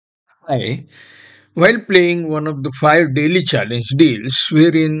I, while playing one of the five daily challenge deals,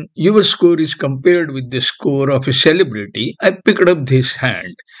 wherein your score is compared with the score of a celebrity, I picked up this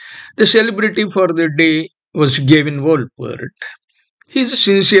hand. The celebrity for the day was Gavin Wolpert. He's a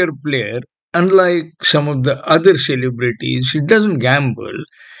sincere player. Unlike some of the other celebrities, he doesn't gamble.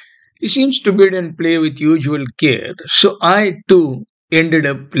 He seems to bid and play with usual care. So I too ended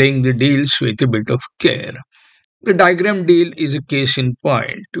up playing the deals with a bit of care. The diagram deal is a case in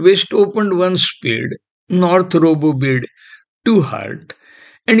point. West opened one spade, North robo bid two heart,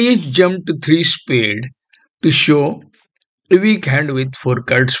 and each jumped to three spade to show a weak hand with four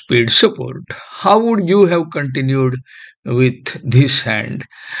card spade support. How would you have continued with this hand?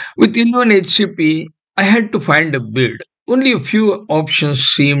 With 11 HCP, I had to find a bid. Only a few options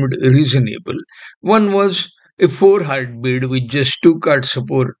seemed reasonable. One was a four heart bid with just two card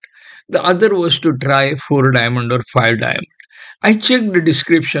support. The other was to try four diamond or five diamond. I checked the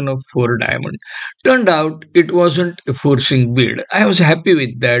description of four diamond. Turned out it wasn't a forcing bid. I was happy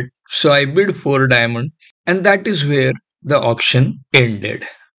with that, so I bid four diamond, and that is where the auction ended.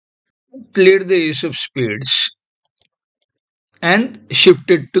 Played the ace of spades and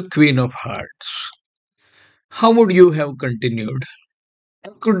shifted to queen of hearts. How would you have continued? I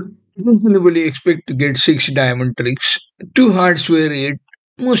could reasonably expect to get six diamond tricks. Two hearts were it.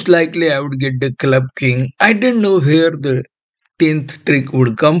 Most likely I would get the club king. I didn't know where the 10th trick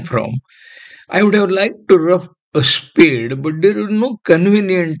would come from. I would have liked to rough a spade, but there were no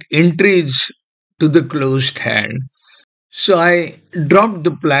convenient entries to the closed hand. So I dropped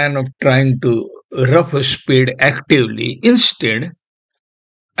the plan of trying to rough a spade actively. Instead,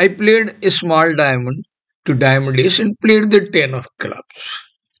 I played a small diamond to diamond ace and played the 10 of clubs.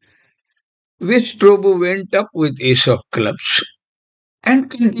 West Robo went up with ace of clubs and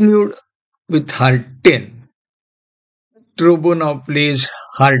continued with heart 10. Robo now plays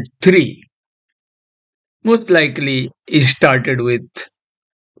heart 3. Most likely, he started with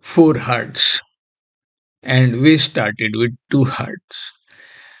four hearts and we started with two hearts.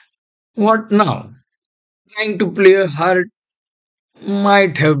 What now? Trying to play a heart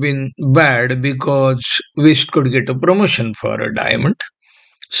might have been bad because West could get a promotion for a diamond.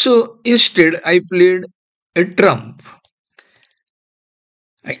 So instead, I played a trump.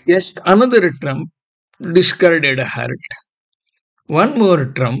 I guessed another trump, discarded a heart. One more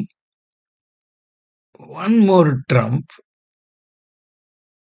trump, one more trump.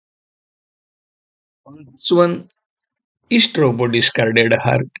 On this one, East Robo discarded a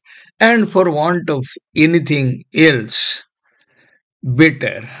heart. And for want of anything else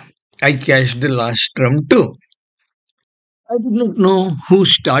better, I cashed the last trump too. I did not know who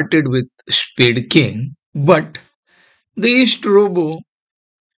started with Spade King, but the East Robo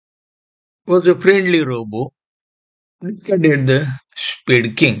was a friendly robo, discarded the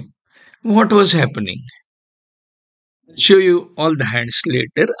Spade King. What was happening? I'll show you all the hands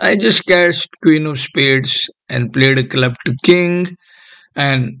later. I just cashed Queen of Spades and played a club to King,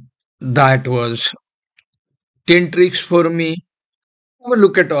 and that was 10 tricks for me. Have a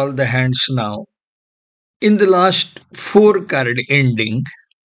look at all the hands now. In the last four card ending,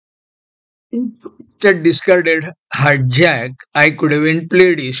 that discarded heart jack, I could have been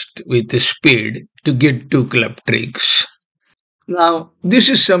played east with a spade to get two club tricks. Now, this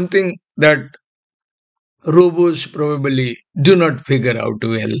is something that robos probably do not figure out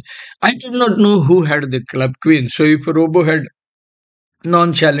well. I did not know who had the club queen, so if a robo had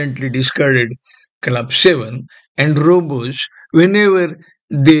nonchalantly discarded club 7, and robos, whenever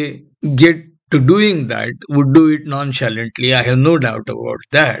they get to doing that, would do it nonchalantly, I have no doubt about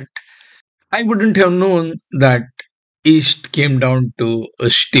that. I wouldn't have known that East came down to a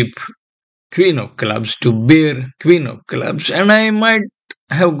stiff Queen of Clubs to bare Queen of Clubs, and I might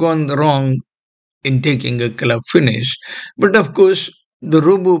have gone wrong in taking a club finish. But of course, the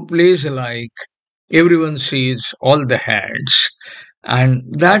robo plays like everyone sees all the hands, and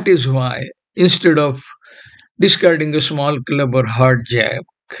that is why instead of discarding a small club or hard jack,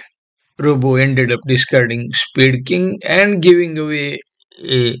 Robo ended up discarding Spade King and giving away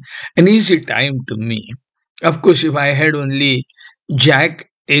a, an easy time to me. Of course, if I had only Jack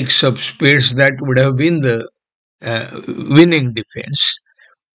X of Spades, that would have been the winning defense.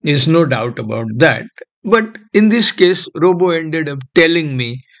 There's no doubt about that. But in this case, Robo ended up telling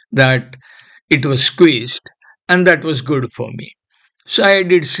me that it was squeezed, and that was good for me. So I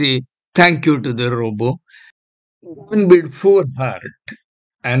did say thank you to the Robo. One bid 4 heart,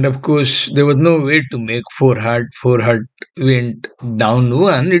 and of course, there was no way to make 4 heart. 4 heart went down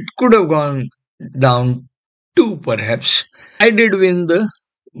 1. It could have gone down 2, perhaps. I did win the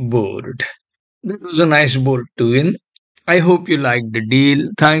board. That was a nice board to win. I hope you liked the deal.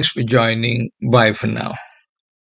 Thanks for joining. Bye for now.